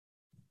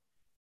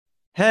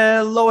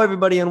Hello,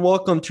 everybody, and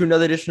welcome to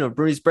another edition of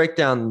Bruni's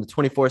Breakdown, the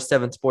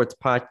 24/7 Sports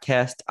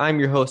Podcast. I'm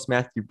your host,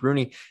 Matthew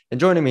Bruni, and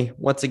joining me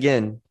once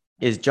again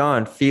is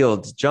John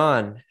Fields.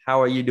 John,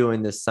 how are you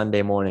doing this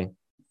Sunday morning?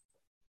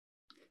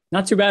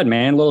 Not too bad,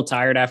 man. A little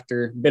tired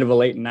after a bit of a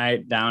late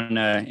night down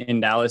in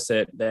Dallas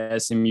at the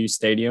SMU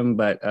Stadium,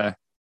 but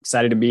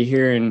excited to be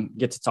here and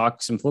get to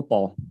talk some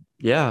football.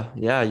 Yeah,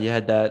 you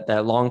had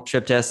that long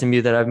trip to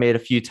SMU that I've made a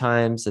few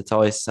times. It's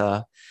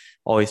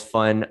always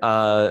fun.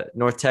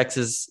 North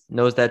Texas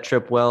knows that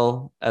trip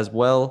well as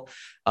well.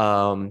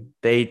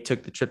 They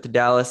took the trip to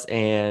Dallas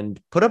and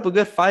put up a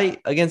good fight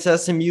against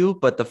SMU,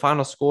 but the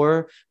final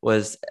score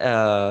was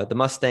the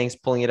Mustangs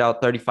pulling it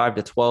out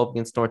 35-12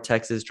 against North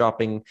Texas,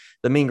 dropping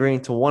the Mean Green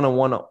to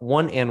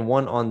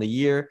 1-1 on the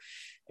year,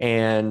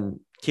 and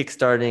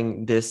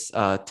kickstarting this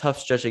tough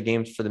stretch of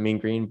games for the Mean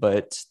Green.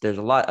 But there's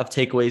a lot of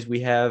takeaways we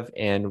have,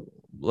 and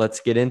let's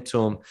get into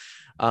them.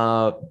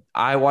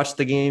 I watched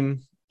the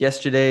game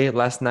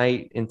last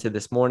night into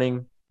this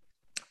morning.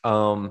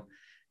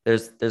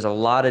 There's a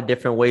lot of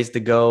different ways to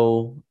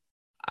go.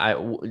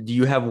 Do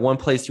you have one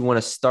place you want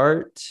to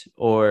start,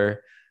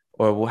 or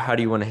how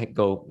do you want to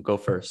go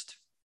first?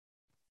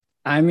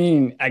 I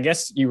mean, I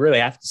guess you really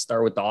have to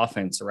start with the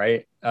offense,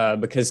 right?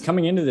 Because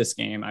coming into this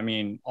game, I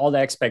mean, all the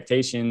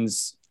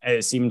expectations,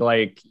 it seemed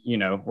like,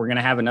 we're going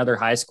to have another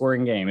high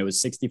scoring game. It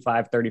was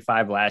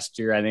 65-35 last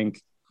year. I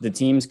think the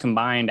teams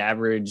combined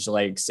average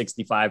like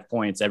 65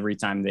 points every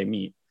time they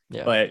meet.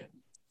 Yeah. But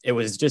it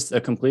was just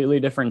a completely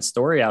different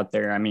story out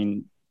there. I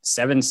mean,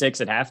 7-6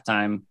 at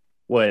halftime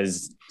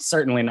was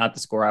certainly not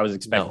the score I was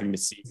expecting to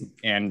see.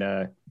 And,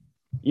 the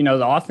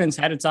offense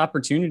had its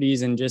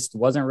opportunities and just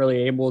wasn't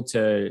really able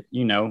to,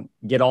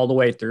 get all the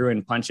way through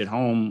and punch it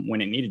home when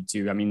it needed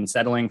to. I mean,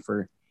 settling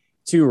for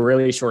two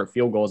really short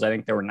field goals. I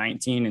think there were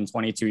 19 and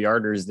 22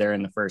 yarders there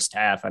in the first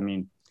half. I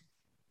mean,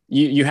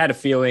 you had a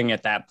feeling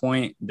at that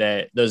point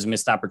that those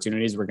missed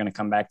opportunities were going to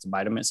come back to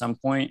bite them at some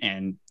point.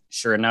 And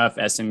sure enough,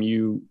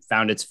 SMU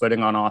found its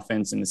footing on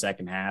offense in the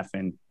second half.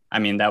 And I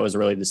mean, that was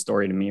really the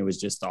story to me, was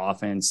just the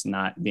offense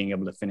not being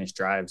able to finish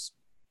drives.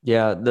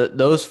 Yeah,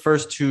 those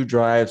first two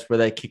drives where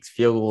they kicked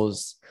field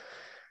goals,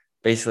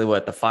 basically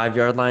the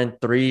 5-yard line,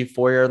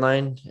 3-4 yard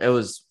line. It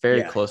was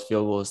very close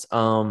field goals.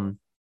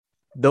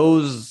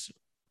 Those,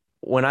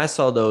 when I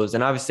saw those,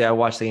 and obviously I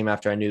watched the game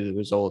after I knew the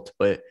result,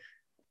 but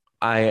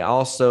I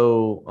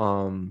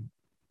also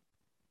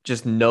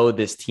just know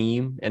this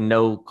team and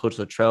know Coach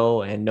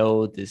Luttrell and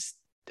know this,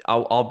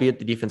 albeit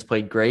the defense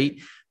played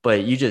great,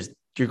 but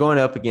you're going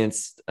up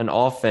against an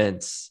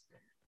offense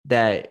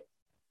that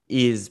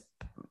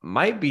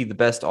might be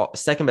the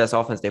second best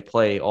offense they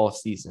play all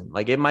season.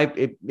 Like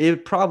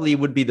it probably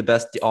would be the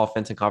best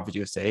offense in Conference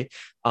USA.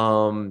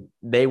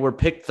 They were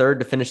picked third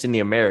to finish in the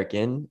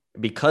American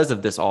because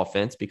of this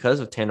offense, because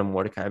of Tanner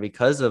Mordecai,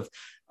 because of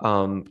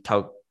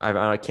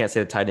I can't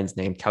say the tight end's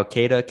name,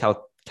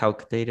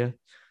 Calcaterra,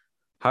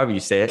 however you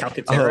say it.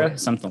 Calcaterra,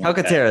 something like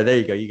Calcaterra, that. there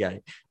you go, you got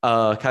it.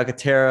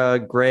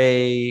 Calcaterra,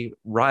 Gray,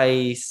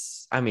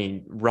 Rice, I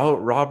mean,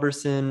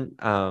 Robertson.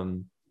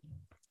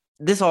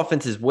 This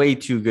offense is way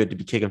too good to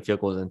be kicking field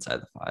goals inside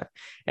the 5.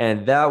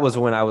 And that was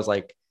when I was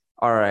like,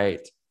 all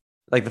right,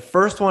 like the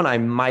first one, I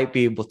might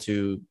be able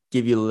to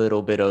give you a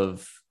little bit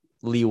of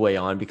leeway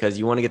on because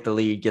you want to get the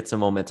lead, get some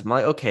momentum. I'm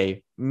like,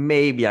 okay,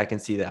 maybe I can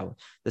see that one.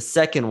 The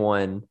second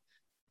one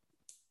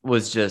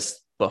was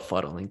just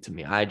befuddling to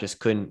me. I just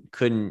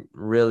couldn't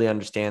really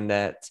understand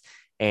that.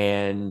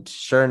 And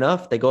sure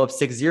enough, they go up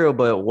 6-0,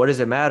 but what does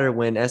it matter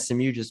when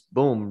SMU just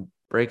boom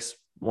breaks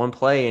one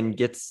play and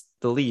gets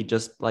the lead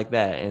just like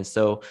that? And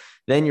so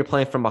then you're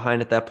playing from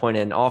behind at that point.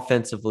 And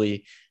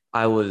offensively,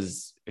 I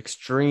was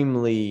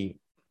extremely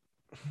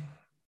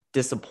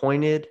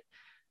disappointed.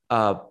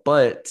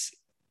 But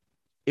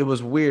it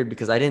was weird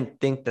because I didn't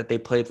think that they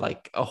played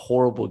like a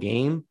horrible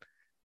game.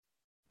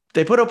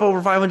 They put up over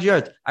 500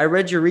 yards. I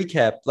read your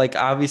recap. Like,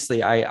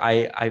 obviously,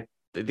 the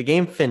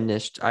game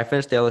finished. I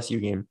finished the LSU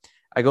game.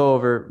 I go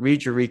over,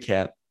 read your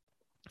recap,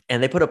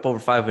 and they put up over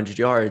 500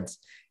 yards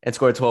and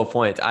scored 12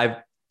 points.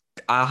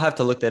 I'll have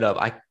to look that up.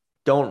 I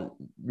don't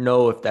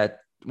know if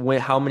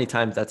how many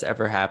times that's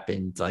ever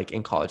happened, like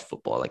in college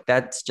football. Like,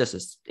 that's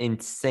just an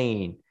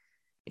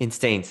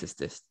insane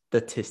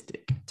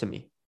statistic to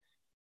me.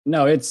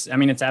 No, it's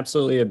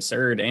absolutely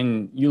absurd.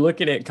 And you look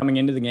at it coming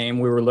into the game,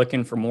 we were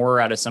looking for more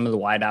out of some of the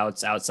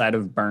wideouts outside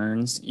of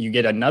Burns. You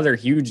get another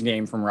huge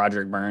game from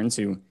Roderick Burns,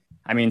 who,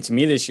 I mean, to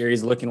me this year,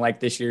 he's looking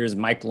like this year's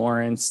Mike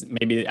Lawrence.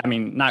 Maybe, I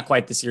mean, not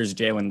quite this year's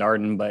Jalen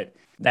Darden, but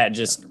that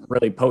just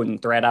really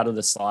potent threat out of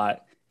the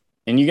slot.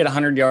 And you get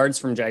 100 yards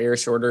from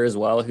Jair Shorter as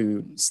well,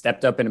 who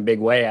stepped up in a big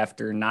way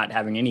after not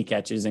having any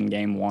catches in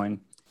game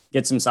one.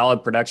 Get some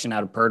solid production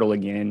out of Pirtle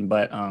again,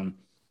 but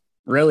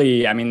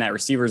really, I mean, that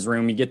receivers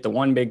room, you get the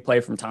one big play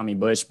from Tommy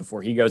Bush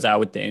before he goes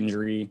out with the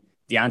injury.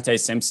 Deontay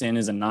Simpson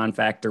is a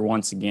non-factor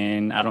once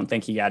again. I don't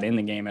think he got in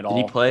the game at all.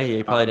 Did he play? Yeah,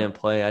 he probably didn't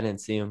play. I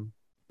didn't see him.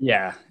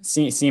 Yeah,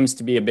 seems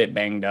to be a bit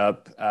banged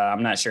up.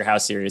 I'm not sure how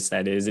serious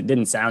that is. It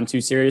didn't sound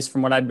too serious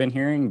from what I'd been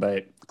hearing,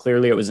 but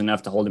clearly it was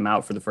enough to hold him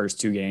out for the first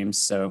two games.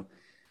 So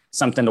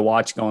something to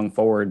watch going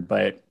forward.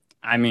 But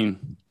I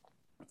mean,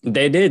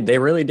 they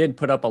really did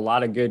put up a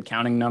lot of good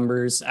counting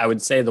numbers. I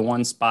would say the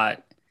one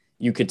spot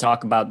you could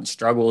talk about the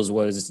struggles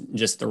was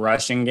just the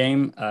rushing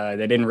game. They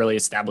didn't really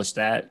establish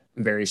that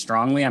very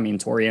strongly. I mean,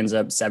 Torrey ends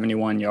up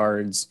 71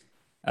 yards.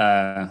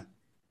 Uh,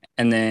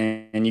 and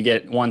then you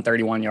get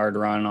 131-yard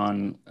run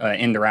on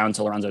end around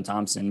to Lorenzo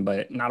Thompson,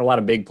 but not a lot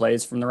of big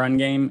plays from the run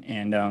game.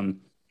 And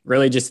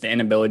really just the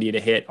inability to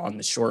hit on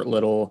the short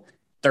little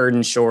third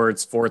and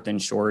shorts, fourth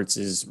and shorts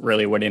is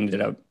really what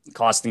ended up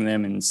costing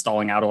them and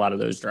stalling out a lot of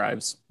those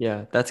drives.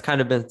 Yeah, that's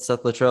kind of been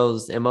Seth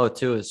Littrell's MO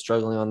too, is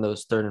struggling on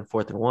those third and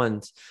fourth and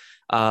ones.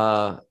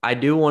 I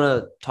do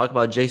want to talk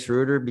about Jace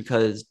Ruder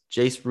because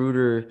Jace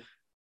Ruder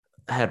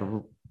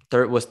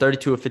was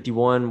 32 of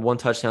 51, one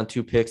touchdown,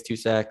 two picks, two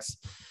sacks.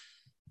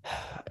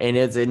 And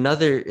it's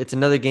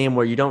another game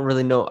where you don't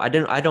really know. I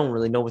don't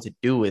really know what to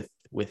do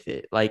with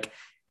it. Like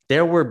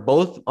there were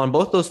both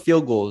those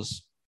field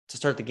goals to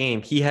start the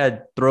game. He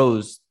had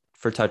throws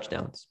for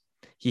touchdowns.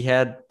 He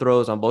had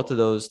throws on both of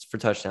those for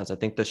touchdowns. I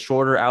think the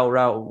shorter out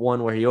route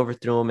one where he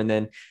overthrew him, and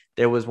then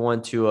there was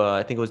one to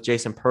I think it was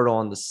Jason Pirtle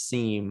on the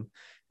seam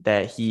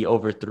that he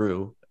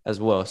overthrew as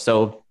well.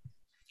 So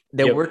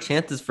there were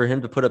chances for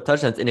him to put up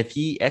touchdowns. And if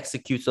he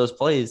executes those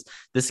plays,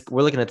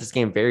 we're looking at this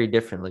game very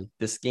differently.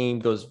 This game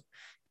goes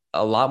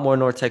a lot more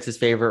North Texas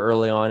favor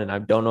early on, and I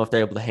don't know if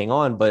they're able to hang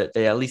on, but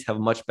they at least have a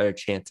much better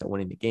chance at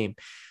winning the game.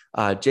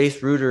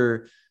 Jace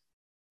Ruder,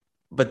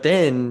 but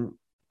then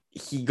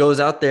he goes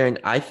out there, and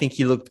I think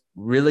he looked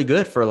really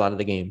good for a lot of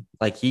the game.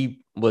 Like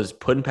he was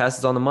putting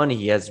passes on the money.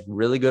 He has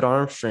really good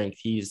arm strength.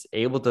 He's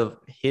able to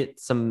hit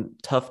some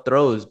tough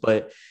throws,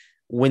 but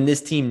when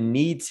this team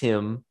needs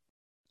him,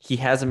 he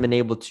hasn't been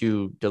able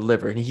to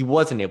deliver, and he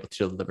wasn't able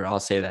to deliver. I'll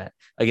say that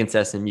against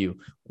SMU.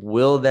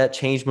 Will that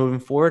change moving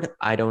forward?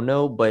 I don't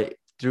know, but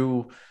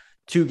through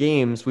 2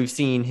 games, we've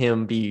seen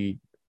him be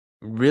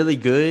really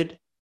good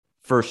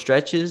for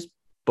stretches,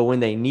 but when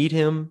they need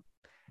him,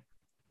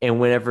 and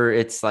whenever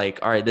it's like,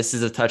 all right, this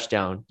is a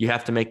touchdown, you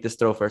have to make this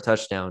throw for a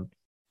touchdown,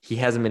 he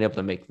hasn't been able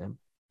to make them.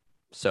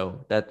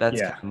 So that's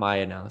kind of my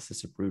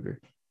analysis of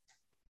Ruder.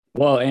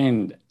 Well,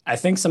 and I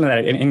think some of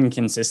that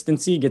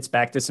inconsistency gets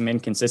back to some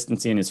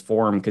inconsistency in his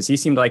form because he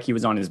seemed like he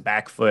was on his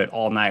back foot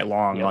all night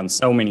long on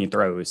so many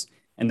throws.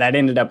 And that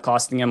ended up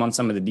costing him on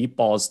some of the deep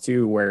balls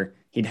too, where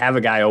he'd have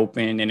a guy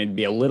open and it'd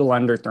be a little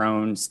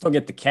underthrown, still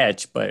get the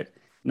catch, but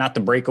not the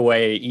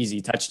breakaway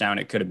easy touchdown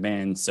it could have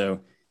been. So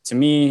to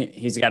me,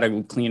 he's got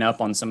to clean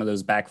up on some of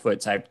those back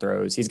foot type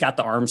throws. He's got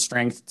the arm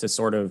strength to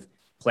sort of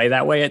play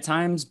that way at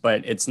times,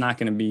 but it's not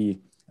going to be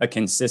a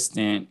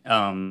consistent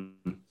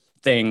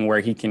thing where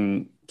he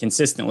can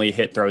consistently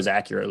hit throws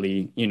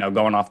accurately,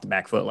 going off the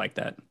back foot like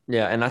that.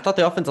 Yeah, and I thought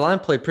the offensive line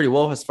played pretty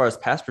well as far as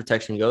pass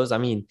protection goes. I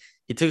mean,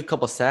 he took a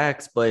couple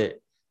sacks, but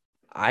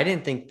I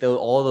didn't think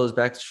all those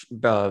back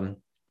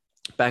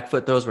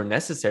foot throws were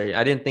necessary.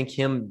 I didn't think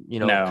him,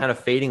 kind of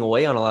fading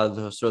away on a lot of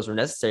those throws were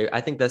necessary. I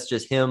think that's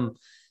just him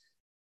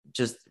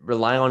just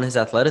relying on his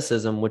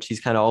athleticism, which he's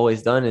kind of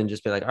always done, and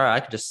just be like, all right, I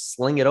could just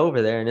sling it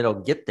over there and it'll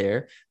get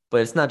there. But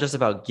it's not just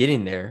about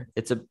getting there.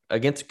 It's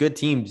against good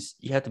teams.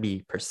 You have to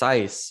be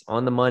precise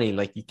on the money.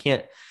 Like you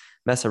can't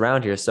mess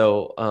around here.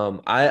 So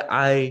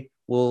I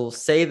will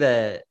say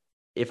that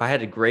if I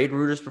had to grade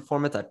Ruder's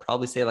performance, I'd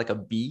probably say like a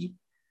B.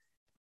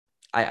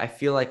 I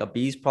feel like a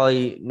B is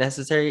probably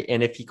necessary.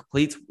 And if he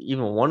completes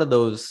even one of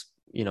those,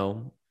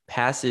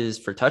 passes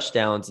for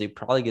touchdowns, he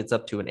probably gets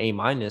up to an A-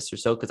 or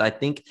so. Cause I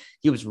think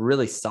he was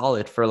really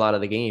solid for a lot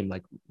of the game.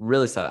 Like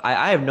really solid.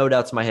 I have no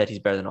doubts in my head he's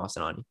better than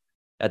Austin Aune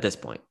at this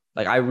point.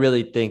 Like, I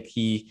really think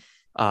he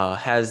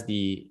has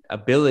the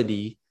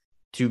ability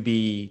to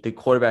be the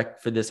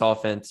quarterback for this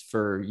offense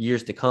for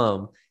years to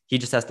come. He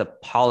just has to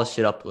polish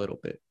it up a little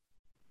bit.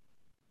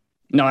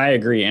 No, I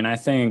agree. And I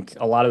think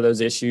a lot of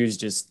those issues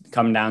just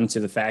come down to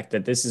the fact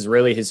that this is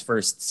really his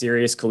first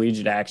serious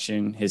collegiate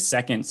action, his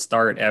second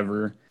start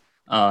ever.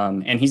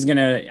 And I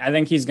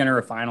think he's going to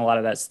refine a lot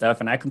of that stuff.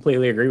 And I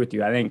completely agree with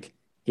you. I think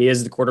he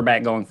is the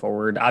quarterback going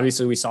forward.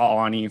 Obviously, we saw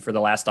Aune for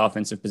the last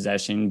offensive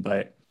possession,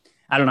 but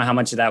I don't know how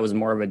much of that was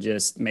more of a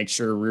just make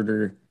sure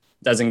Ruder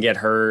doesn't get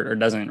hurt or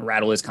doesn't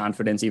rattle his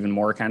confidence even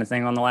more kind of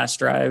thing on the last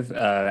drive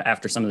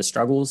after some of the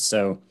struggles.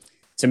 So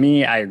to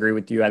me, I agree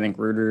with you. I think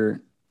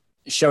Ruder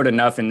showed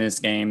enough in this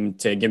game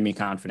to give me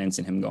confidence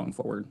in him going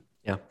forward.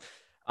 Yeah.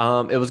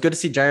 It was good to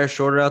see Jair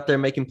Shorter out there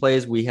making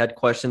plays. We had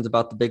questions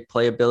about the big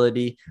play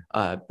ability,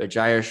 but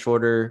Jair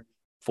Shorter,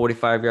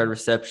 45-yard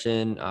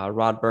reception.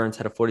 Rod Burns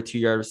had a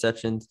 42-yard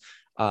reception.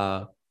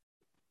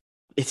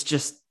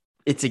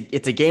 It's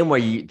a game where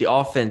the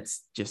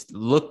offense just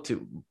looked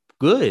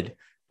good,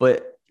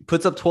 but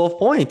puts up 12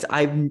 points.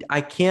 I don't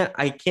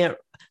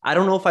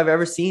know if I've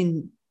ever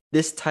seen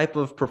this type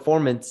of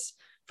performance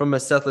from a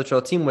Seth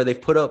Littrell team where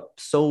they've put up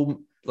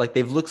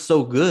they've looked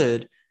so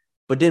good,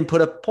 but didn't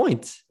put up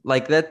points.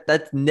 Like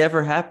that's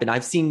never happened.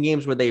 I've seen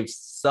games where they've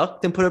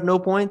sucked and put up no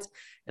points.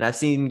 And I've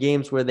seen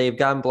games where they've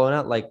gotten blown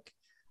out, like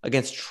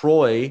against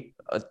Troy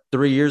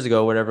 3 years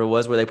ago, whatever it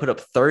was, where they put up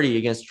 30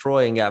 against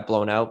Troy and got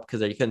blown out because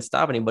they couldn't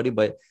stop anybody.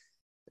 But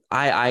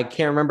I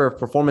can't remember a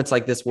performance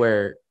like this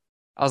where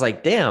I was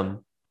like,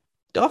 damn,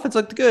 the offense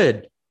looked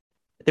good.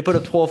 They put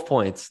up 12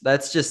 points.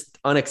 That's just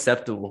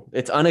unacceptable.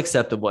 It's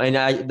unacceptable.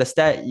 And the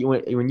stat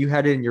when you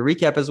had it in your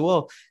recap as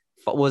well,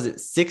 was it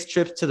 6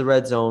 trips to the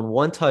red zone,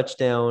 1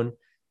 touchdown,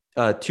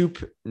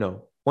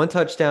 one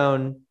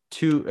touchdown,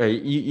 2.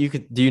 You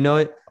could, do you know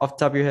it off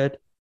the top of your head?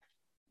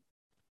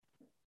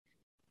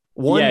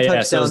 One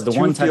touchdown, so it was the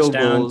 1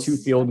 touchdown, 2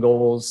 field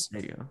goals.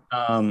 There you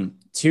go.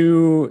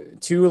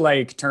 Two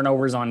like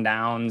turnovers on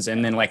downs,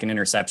 and then like an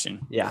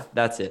interception. Yeah,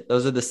 that's it.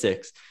 Those are the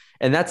 6.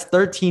 And that's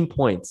 13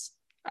 points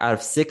out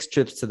of 6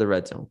 trips to the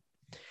red zone.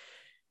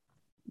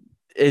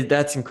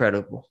 That's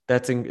incredible.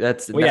 It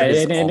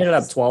ended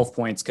up 12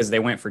 points because they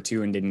went for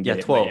 2 and didn't get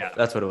it. 12.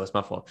 That's what it was.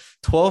 My fault.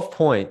 12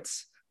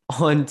 points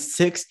on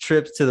 6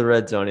 trips to the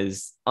red zone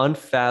is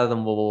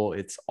unfathomable.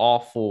 It's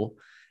awful.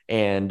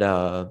 And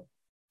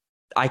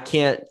I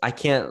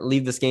can't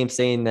leave this game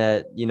saying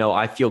that,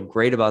 I feel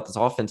great about this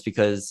offense,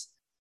 because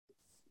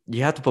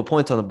you have to put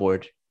points on the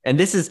board. And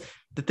the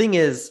thing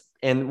is,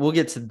 and we'll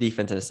get to the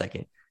defense in a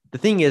second. The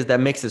thing is that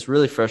makes this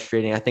really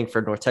frustrating, I think,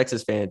 for North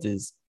Texas fans,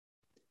 is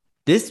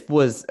this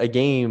was a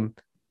game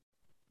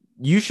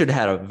you should have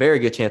had a very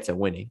good chance at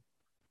winning.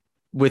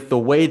 With the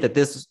way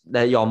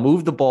that y'all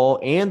moved the ball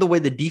and the way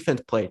the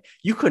defense played,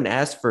 you couldn't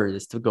ask for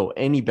this to go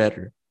any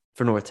better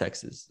for North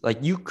Texas. Like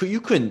you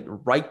couldn't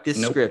write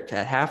this script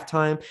at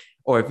halftime,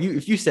 or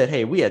if you said,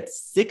 hey, we had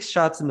 6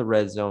 shots in the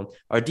red zone,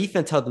 our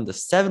defense held them to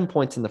 7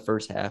 points in the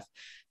first half,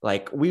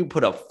 like we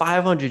put up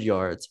 500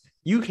 yards.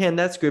 You hand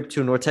that script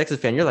to a North Texas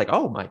fan, you're like,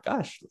 oh my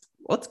gosh,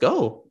 let's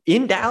go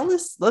in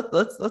Dallas.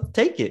 Let's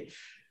take it.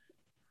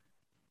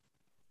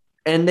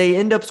 And they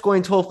end up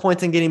scoring 12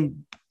 points and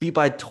getting beat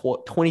by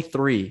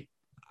 23.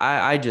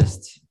 I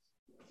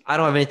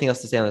don't have anything else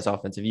to say on this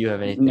offense. If you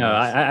have anything, no,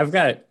 I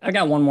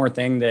got one more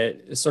thing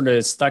that sort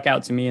of stuck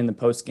out to me in the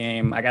post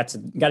game. I got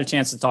a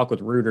chance to talk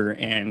with Reuter,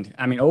 and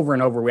I mean, over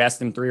and over, we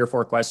asked him 3 or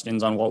 4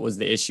 questions on what was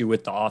the issue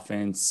with the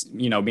offense,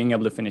 being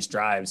able to finish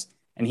drives,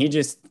 and he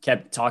just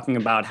kept talking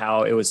about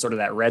how it was sort of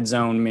that red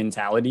zone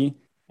mentality,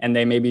 and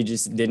they maybe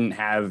just didn't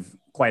have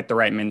quite the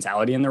right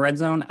mentality in the red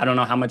zone. I don't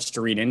know how much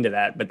to read into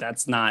that, but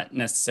that's not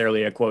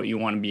necessarily a quote you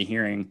want to be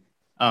hearing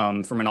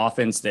from an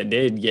offense that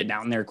did get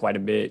down there quite a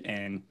bit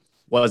and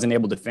wasn't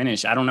able to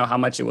finish. I don't know how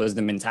much it was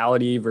the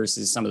mentality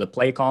versus some of the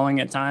play calling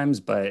at times,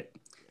 but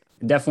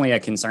definitely a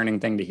concerning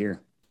thing to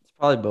hear. It's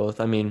probably both.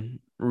 I mean,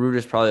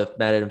 Reuter's probably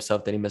mad at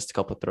himself that he missed a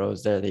couple of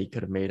throws there that he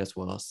could have made as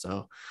well.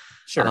 So,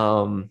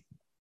 sure.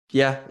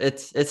 Yeah,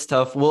 it's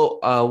tough. We'll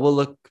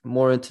look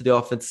more into the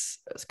offense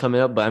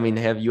coming up, but I mean,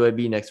 they have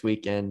UAB next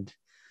week, and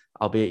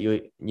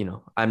albeit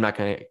I'm not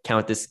going to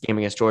count this game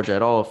against Georgia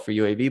at all for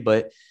UAB,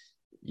 but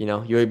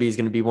UAB is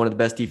going to be one of the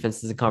best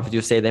defenses in Conference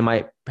USA. They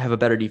might have a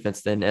better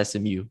defense than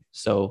SMU.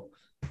 So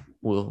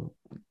we'll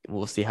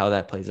see how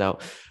that plays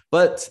out.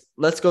 But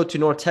let's go to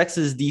North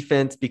Texas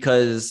defense,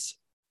 because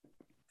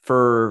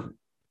for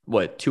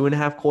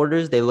 2.5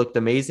 quarters, they looked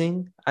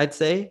amazing, I'd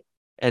say.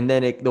 And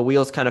then the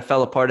wheels kind of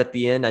fell apart at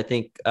the end. I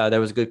think there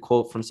was a good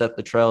quote from Seth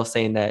Luttrell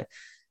saying that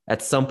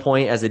at some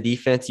point as a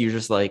defense, you're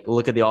just like,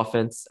 look at the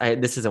offense.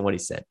 This isn't what he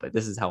said, but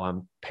this is how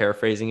I'm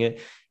paraphrasing it.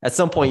 At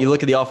some point, you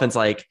look at the offense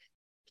like,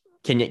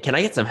 can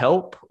I get some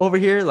help over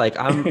here? Like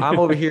I'm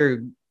over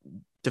here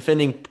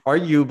defending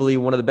arguably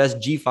one of the best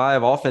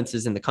G5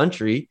 offenses in the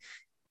country,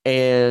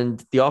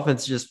 and the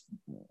offense just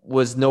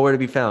was nowhere to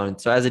be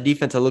found. So as a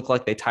defense, it looked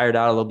like they tired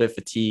out, a little bit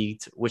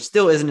fatigued, which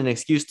still isn't an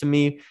excuse to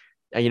me.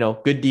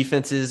 Good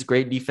defenses,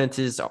 great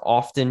defenses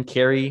often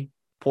carry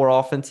poor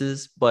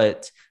offenses,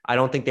 but I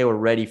don't think they were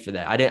ready for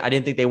that. I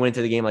didn't think they went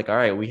into the game like, all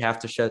right, we have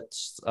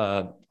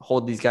to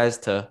hold these guys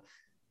to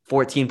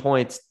 14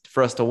 points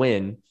for us to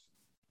win.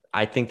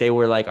 I think they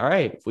were like, all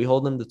right, if we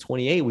hold them to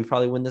 28, we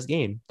probably win this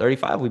game.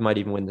 35, we might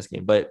even win this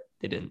game, but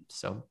they didn't.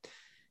 So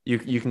you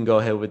can go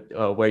ahead with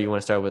where you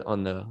want to start with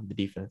on the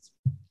defense.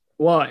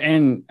 Well,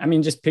 and I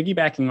mean, just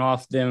piggybacking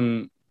off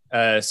them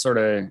sort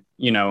of,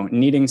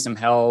 needing some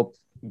help,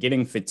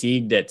 getting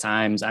fatigued at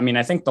times. I mean,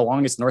 I think the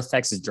longest North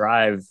Texas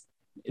drive,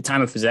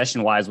 time of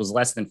possession wise, was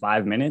less than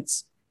 5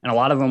 minutes. And a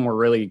lot of them were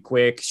really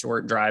quick,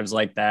 short drives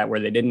like that,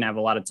 where they didn't have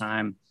a lot of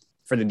time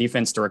for the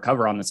defense to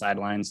recover on the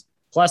sidelines.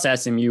 Plus,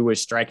 SMU was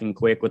striking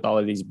quick with all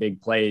of these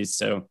big plays.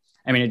 So,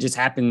 I mean, it just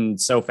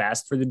happened so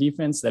fast for the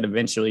defense that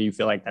eventually you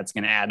feel like that's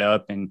going to add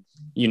up, and,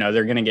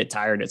 they're going to get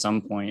tired at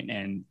some point.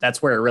 And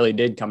that's where it really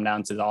did come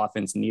down to the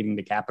offense needing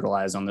to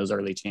capitalize on those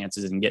early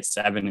chances and get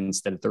 7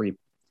 instead of 3.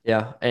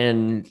 Yeah.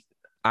 And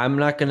I'm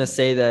not going to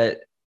say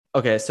that.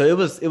 Okay. So it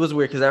was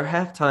weird because at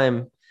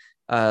halftime,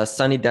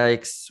 Sonny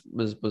Dykes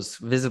was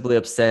visibly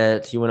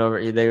upset. He went over,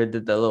 they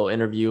did the little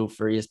interview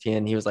for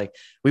ESPN. He was like,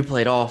 we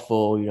played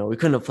awful. We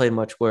couldn't have played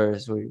much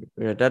worse. We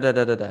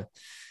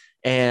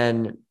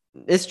And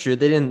it's true.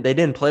 They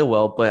didn't play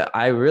well, but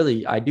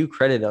I do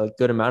credit a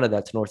good amount of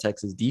that to North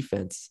Texas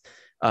defense.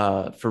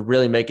 for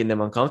really making them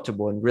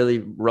uncomfortable and really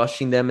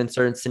rushing them in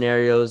certain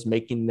scenarios,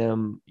 making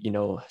them,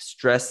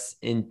 stress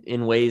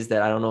in ways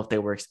that I don't know if they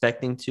were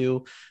expecting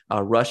to,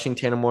 rushing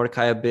Tanner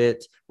Mordecai a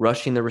bit,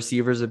 rushing the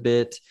receivers a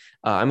bit.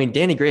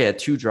 Danny Gray had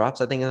 2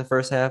 drops, I think, in the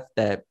first half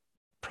that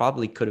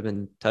probably could have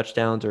been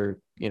touchdowns or,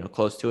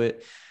 close to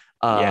it.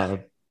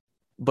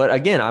 But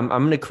again, I'm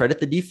going to credit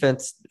the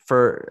defense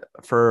for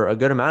a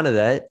good amount of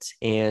that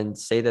and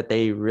say that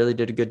they really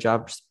did a good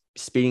job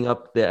speeding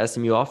up the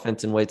SMU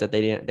offense in ways that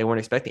they weren't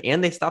expecting,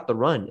 and they stopped the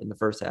run in the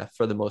first half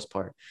for the most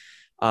part.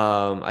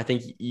 I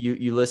think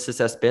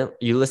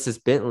Ulysses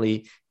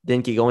Bentley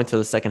didn't get going until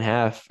the second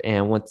half,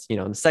 and once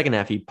in the second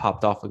half he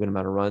popped off a good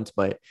amount of runs,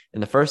 but in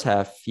the first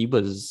half he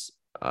was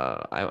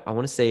I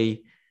want to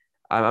say,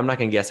 I'm not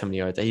going to guess how many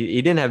yards.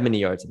 He didn't have many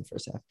yards in the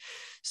first half,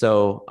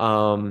 so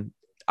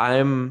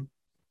I'm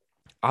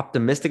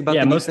optimistic about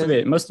the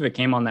defense. Most of it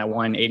came on that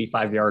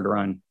 185-yard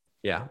run.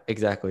 Yeah,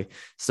 exactly.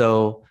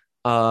 So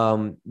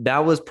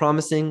that was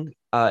promising.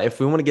 If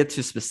we want to get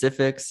to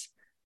specifics,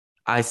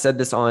 I said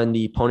this on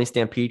the Pony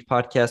Stampede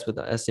podcast with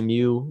the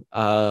SMU.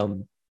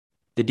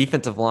 The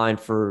defensive line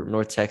for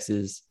North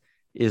Texas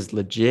is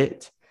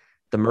legit.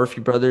 The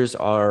Murphy brothers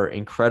are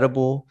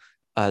incredible.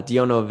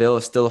 Dion O'Ville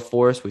is still a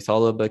force. We saw a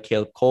little bit of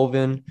Caleb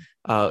Colvin.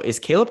 Is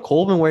Caleb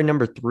Colvin wearing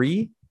number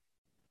 3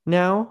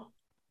 now?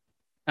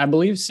 I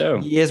believe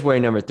so. He is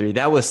wearing number 3.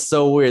 That was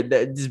so weird.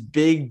 This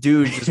big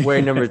dude just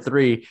wearing number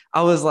 3.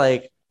 I was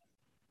like,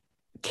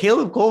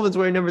 Caleb Colvin's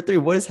wearing number 3.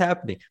 What is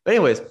happening? But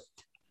anyways,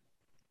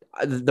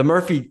 the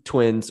Murphy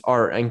twins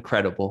are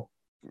incredible,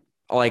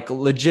 like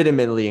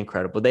legitimately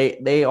incredible.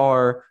 They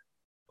are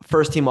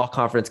first team all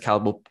conference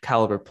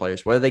caliber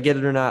players. Whether they get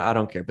it or not, I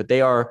don't care. But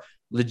they are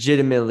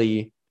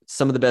legitimately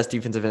some of the best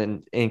defensive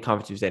in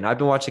Conference USA. And I've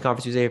been watching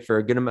Conference USA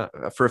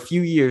for a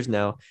few years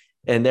now,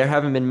 and there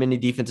haven't been many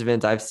defensive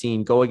ends I've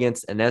seen go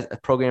against a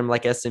program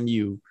like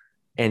SMU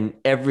and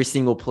every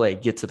single play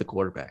get to the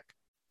quarterback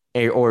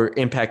or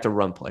impact a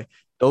run play.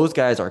 Those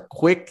guys are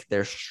quick.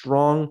 They're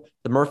strong.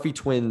 The Murphy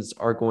twins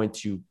are going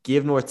to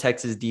give North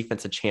Texas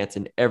defense a chance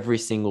in every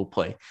single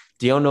play.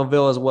 Dion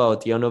O'Ville as well.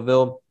 Dion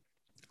O'Ville,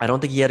 I don't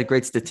think he had a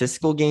great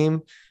statistical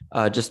game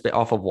just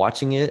off of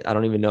watching it. I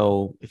don't even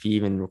know if he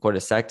even recorded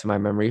a sack to my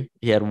memory.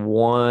 He had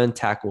 1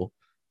 tackle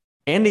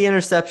and the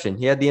interception.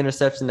 He had the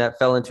interception that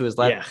fell into his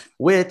lap,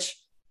 which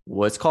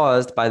was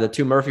caused by the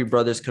 2 Murphy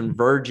brothers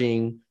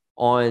converging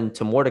on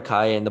to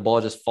Mordecai and the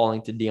ball just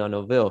falling to Dion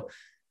O'Ville.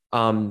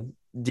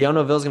 Dion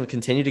O'Ville is going to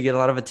continue to get a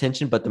lot of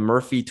attention, but the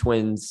Murphy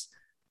twins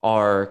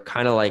are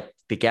kind of like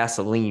the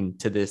gasoline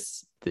to the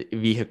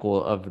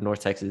vehicle of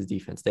North Texas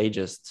defense. They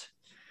just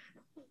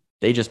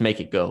make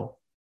it go.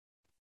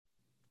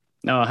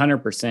 No,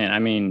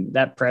 100%.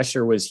 That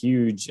pressure was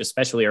huge,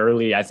 especially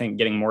early, I think,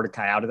 getting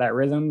Mordecai out of that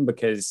rhythm,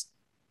 because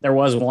there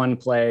was one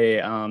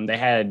play they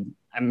had,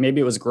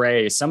 maybe it was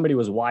Gray. Somebody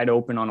was wide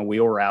open on a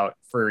wheel route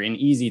for an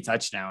easy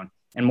touchdown,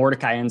 and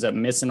Mordecai ends up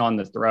missing on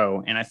the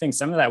throw. And I think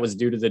some of that was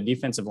due to the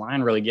defensive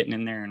line really getting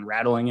in there and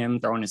rattling him,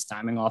 throwing his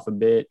timing off a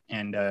bit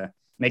and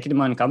making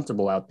him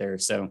uncomfortable out there.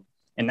 So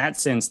in that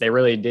sense, they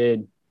really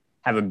did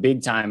have a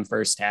big time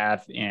first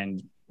half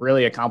and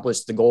really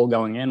accomplished the goal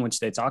going in, which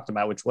they talked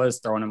about, which was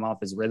throwing him off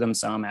his rhythm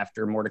some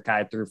after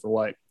Mordecai threw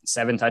for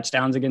 7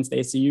 touchdowns against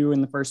ACU in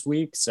the first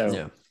week.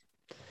 So,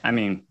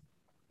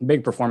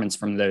 big performance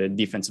from the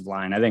defensive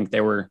line. I think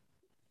they were,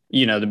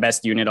 the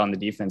best unit on the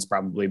defense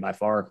probably by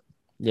far.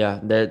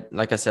 Yeah, that,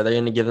 like I said, they're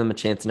going to give them a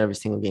chance in every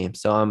single game.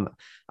 So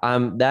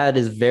that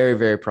is very,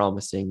 very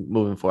promising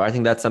moving forward. I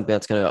think that's something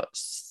that's going to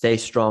stay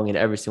strong in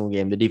every single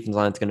game. The defense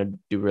line is going to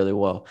do really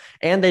well,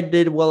 and they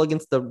did well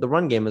against the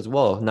run game as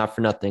well. Not for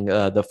nothing,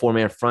 the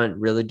 4-man front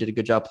really did a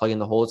good job plugging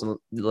the holes and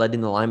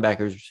letting the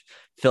linebackers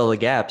fill the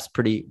gaps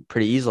pretty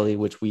easily,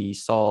 which we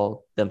saw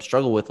them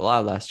struggle with a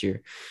lot last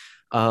year.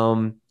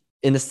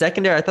 In the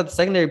secondary, I thought the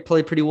secondary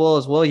played pretty well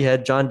as well. You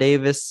had John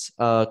Davis,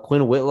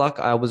 Quinn Whitlock.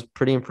 I was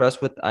pretty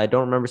impressed with. I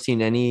don't remember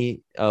seeing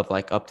any of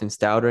like Upton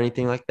Stout or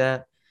anything like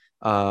that.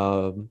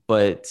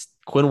 But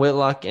Quinn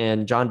Whitlock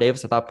and John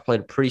Davis, I thought,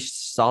 played a pretty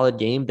solid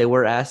game. They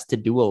were asked to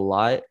do a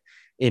lot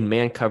in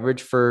man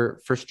coverage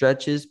for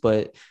stretches,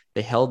 but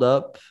they held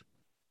up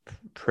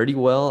pretty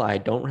well. I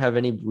don't have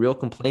any real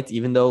complaints,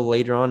 even though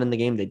later on in the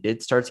game they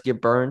did start to get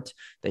burnt.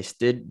 They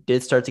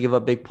did start to give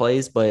up big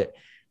plays, but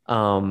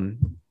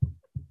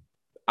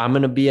I'm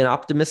going to be an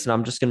optimist, and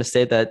I'm just going to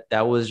say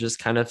that was just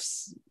kind of,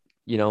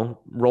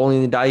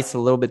 rolling the dice a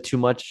little bit too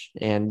much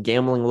and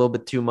gambling a little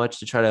bit too much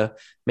to try to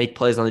make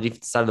plays on the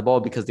defensive side of the ball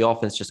because the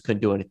offense just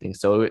couldn't do anything.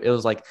 So it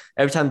was like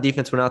every time the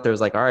defense went out there, it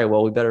was like, all right,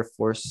 well, we better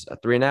force a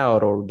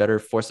 3-and-out or we better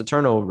force a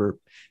turnover,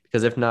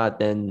 because if not,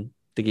 then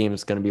the game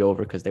is going to be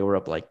over because they were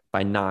up like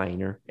by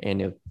 9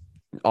 and the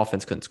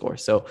offense couldn't score.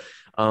 So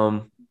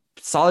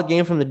solid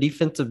game from the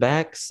defensive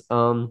backs.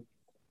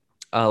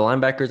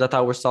 Linebackers I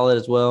thought were solid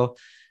as well.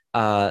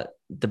 The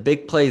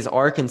big plays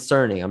are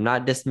concerning. I'm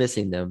not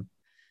dismissing them,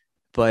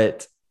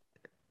 but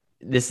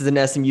this is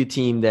an SMU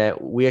team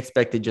that we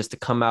expected just to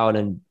come out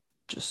and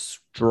just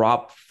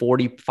drop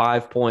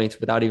 45 points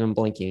without even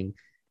blinking.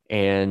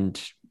 And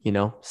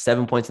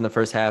 7 points in the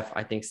first half,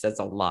 I think says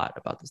a lot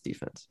about this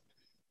defense.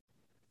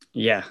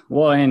 Yeah.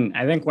 Well, and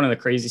I think one of the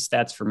crazy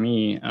stats for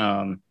me,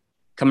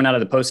 coming out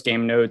of the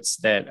post-game notes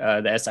that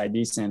the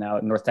SID sent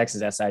out, North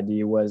Texas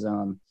SID, was,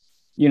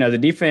 the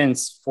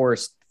defense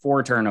forced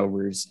 4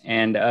 turnovers,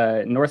 and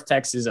North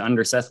Texas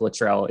under Seth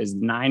Littrell is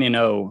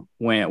 9-0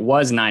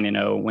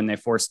 when they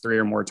forced 3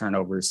 or more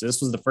turnovers. So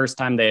this was the first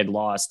time they had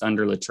lost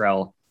under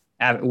Littrell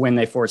when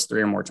they forced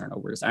 3 or more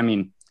turnovers. I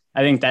mean,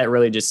 I think that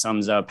really just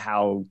sums up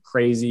how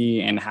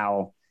crazy and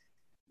how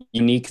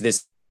unique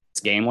this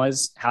game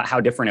was, how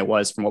different it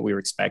was from what we were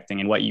expecting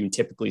and what you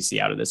typically see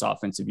out of this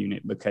offensive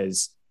unit.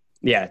 Because,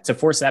 yeah, to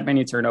force that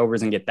many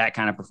turnovers and get that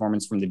kind of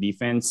performance from the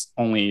defense,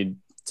 only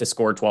to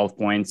score 12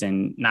 points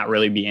and not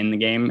really be in the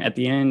game at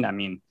the end, I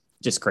mean,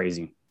 just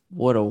crazy.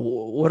 What a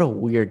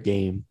weird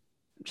game.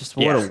 Just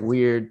what a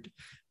weird,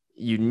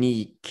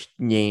 unique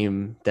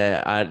game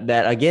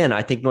that again,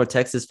 I think North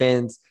Texas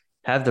fans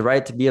have the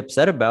right to be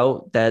upset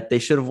about, that they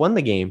should have won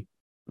the game.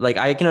 Like,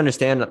 I can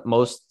understand that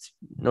most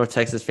North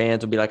Texas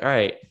fans will be like, all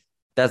right,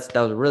 that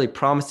was a really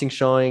promising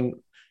showing.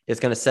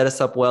 It's going to set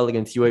us up well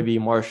against UAB,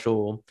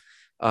 Marshall,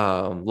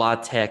 La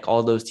Tech,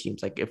 all those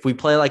teams. Like, if we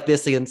play like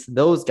this against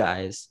those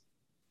guys,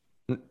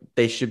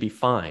 they should be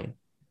fine.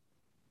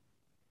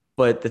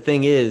 But the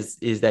thing is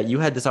that you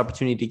had this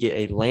opportunity to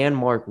get a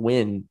landmark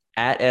win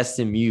at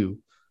SMU,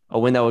 a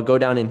win that would go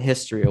down in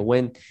history, a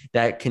win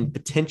that can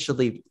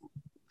potentially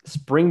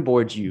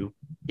springboard you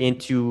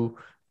into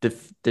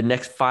the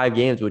next 5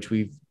 games, which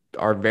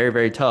are very,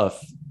 very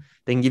tough.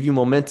 They can give you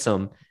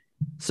momentum.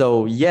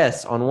 So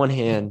yes, on one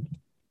hand,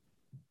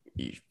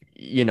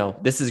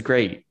 this is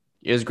great.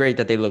 It was great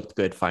that they looked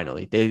good.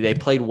 Finally, they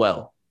played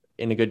well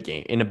in a good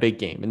game, in a big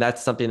game. And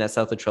that's something that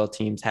South Littrell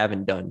teams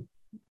haven't done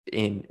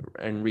in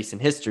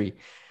recent history.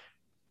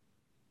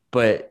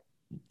 But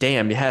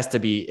damn, it has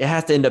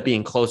to end up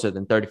being closer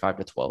than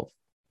 35-12.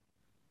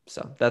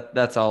 So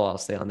that's all I'll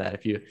say on that.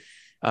 If you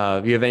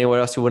have anywhere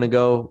else you want to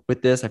go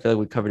with this, I feel like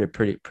we covered it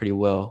pretty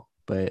well.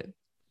 But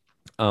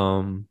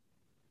I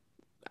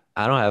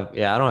don't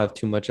have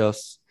too much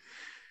else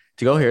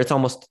to go here. It's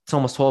almost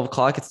 12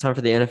 o'clock. It's time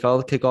for the NFL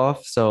to kick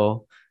off.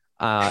 So,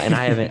 and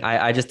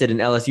I just did an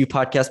LSU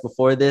podcast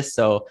before this,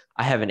 so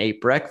I haven't ate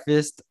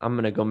breakfast. I'm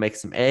going to go make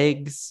some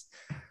eggs,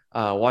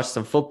 watch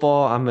some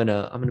football. I'm going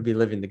to be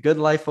living the good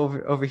life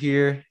over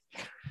here.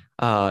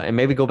 And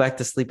maybe go back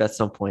to sleep at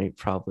some point,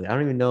 probably. I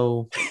don't even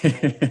know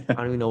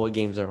what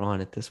games are on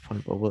at this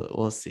point, but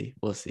we'll see.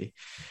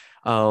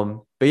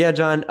 But yeah,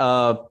 John,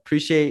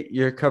 appreciate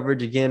your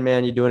coverage again,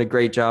 man. You're doing a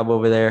great job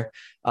over there.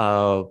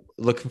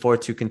 Looking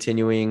forward to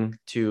continuing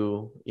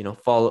to,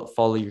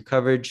 follow your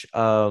coverage.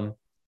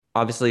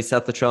 Obviously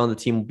Seth Littrell and the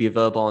team will be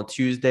available on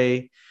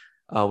Tuesday.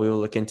 We will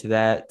look into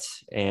that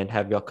and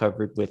have y'all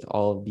covered with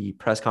all of the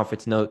press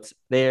conference notes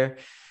there.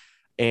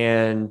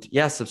 And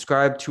yeah,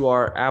 subscribe to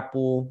our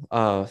Apple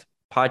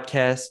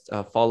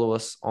podcast. Follow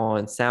us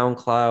on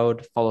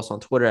SoundCloud. Follow us on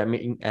Twitter at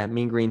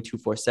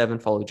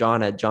MeanGreen247. Follow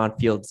John at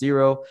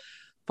JohnField0.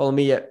 Follow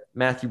me at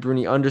Matthew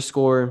Bruni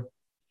 _.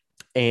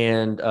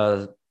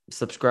 And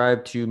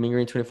subscribe to Mean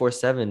Green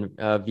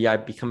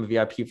 24/7. Become a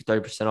VIP for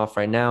 30% off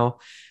right now.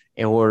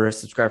 And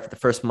subscribe for the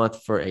first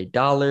month for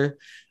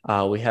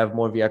 $1. We have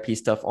more VIP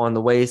stuff on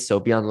the way, so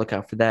be on the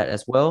lookout for that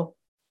as well.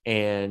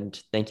 And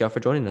thank y'all for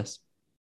joining us.